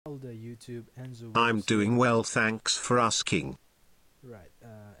The YouTube Enzo I'm Wolves doing here. well, thanks for asking. Right,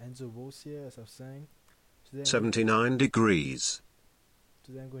 Enzo Wolves here, as I was saying. Today I'm going 79 degrees.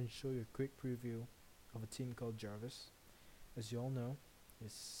 today I'm going to show you a quick preview of a team called Jarvis. As you all know,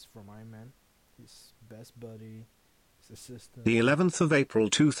 he's from Iron Man. His best buddy, his assistant, The 11th of April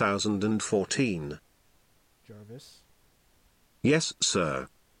 2014. Jarvis. Yes, sir.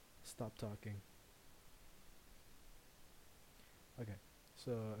 Stop talking. Okay,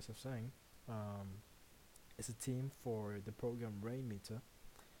 so as I was saying, it's a team for the program Rainmeter.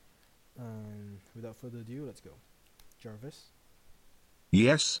 And without further ado, let's go. Jarvis,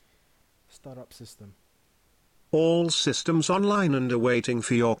 Yes. startup system. All systems online and awaiting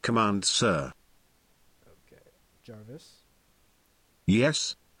for your command, sir. Okay, Jarvis,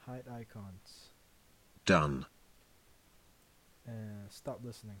 Yes. hide icons. Done. And stop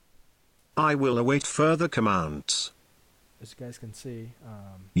listening. I will await further commands. As you guys can see,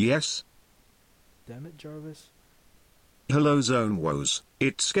 Yes. damn it, Jarvis, Hello, Zone Woes.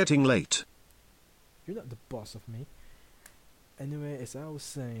 It's getting late. you're not the boss of me. Anyway, as I was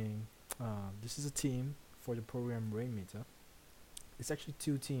saying, this is a team for the program Rainmeter. It's actually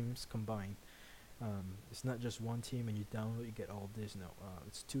two teams combined. It's not just one team and you download, you get all this. No,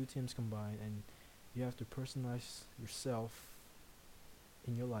 it's two teams combined, and you have to personalize yourself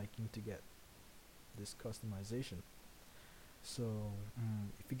in your liking to get this customization. So,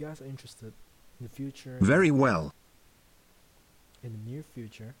 if you guys are interested in the future, Very well. in the near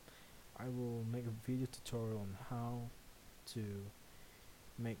future, I will make a video tutorial on how to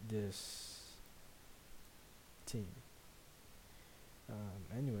make this team.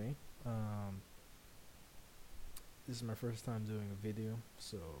 Anyway, this is my first time doing a video,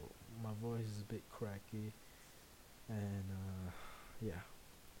 so my voice is a bit cracky, and yeah.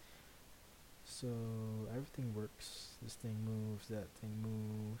 So everything works. This thing moves, that thing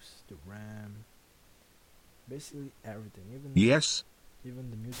moves, the RAM, basically everything, Yes. even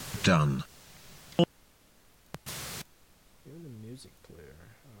the music player. Done. Even the music player.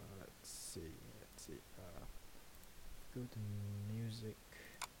 Let's see. Let's see. Go to music.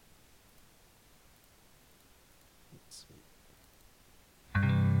 Let's see.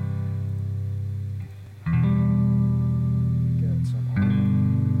 Get some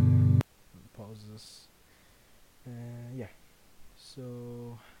audio. Pause this. Yeah.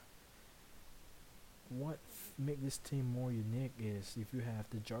 So what make this team more unique is if you have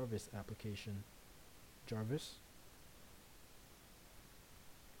the Jarvis application. Jarvis,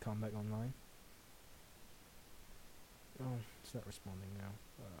 come back online. Oh, it's not responding now.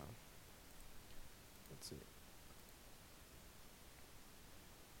 Let's see.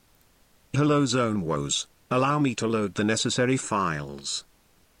 Hello, Zone Woes. Allow me to load the necessary files.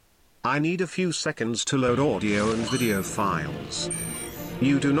 I need a few seconds to load audio and video files.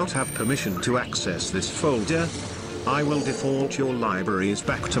 You do not have permission to access this folder. I will default your libraries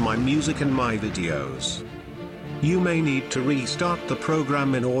back to my music and my videos. You may need to restart the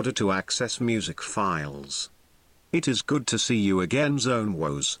program in order to access music files. It is good to see you again, Zone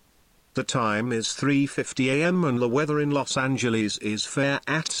Woes. The time is 3:50 AM and the weather in Los Angeles is fair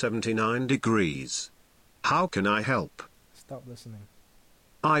at 79 degrees. How can I help? Stop listening.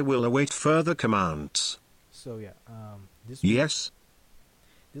 I will await further commands. So yeah, Yes.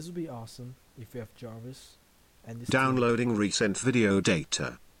 this would be awesome if you have Jarvis and this team. Downloading recent video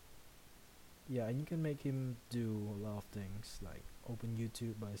data. Yeah, and you can make him do a lot of things, like open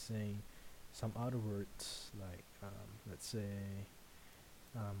YouTube by saying some other words, like let's say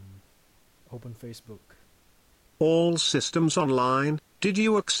open Facebook. All systems online. Did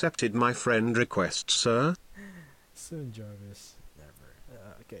you accepted my friend request, sir? Soon, Jarvis. Never.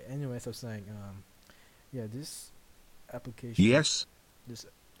 Okay. Anyways, I was saying, yeah, this application. Yes. This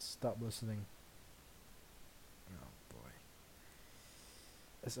stop listening. Oh boy.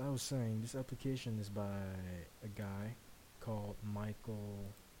 As I was saying, this application is by a guy called Michael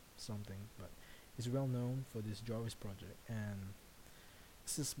something, but he's well known for this Jarvis project, and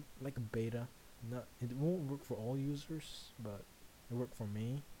this is like a beta. Not, it won't work for all users, but it worked for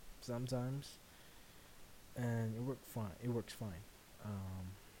me sometimes, and it worked fine. It works fine.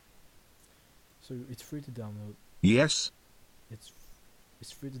 So it's free to download. Yes. It's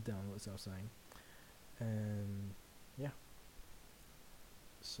it's free to download, as I was saying, and yeah.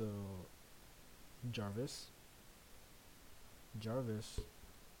 So Jarvis, Jarvis,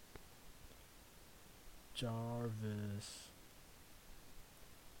 Jarvis.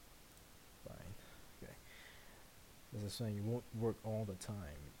 Fine. Okay. As I was saying, it won't work all the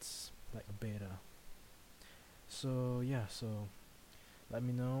time. It's like a beta. So yeah. So let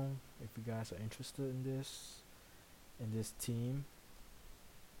me know if you guys are interested in this team.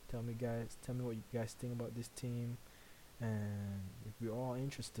 Tell me what you guys think about this team, and if you're all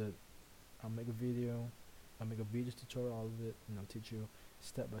interested, I'll make a video. I'll make a video tutorial all of it, and I'll teach you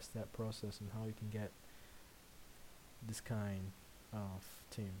step by step process on how you can get this kind of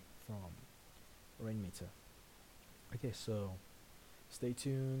team from Rainmeter. Okay, so stay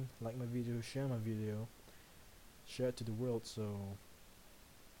tuned, like my video, share my video, share it to the world so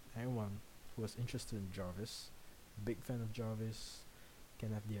anyone who is interested in Jarvis, big fan of Jarvis,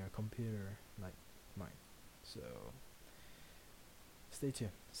 can have their computer like mine. So stay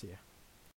tuned. See ya.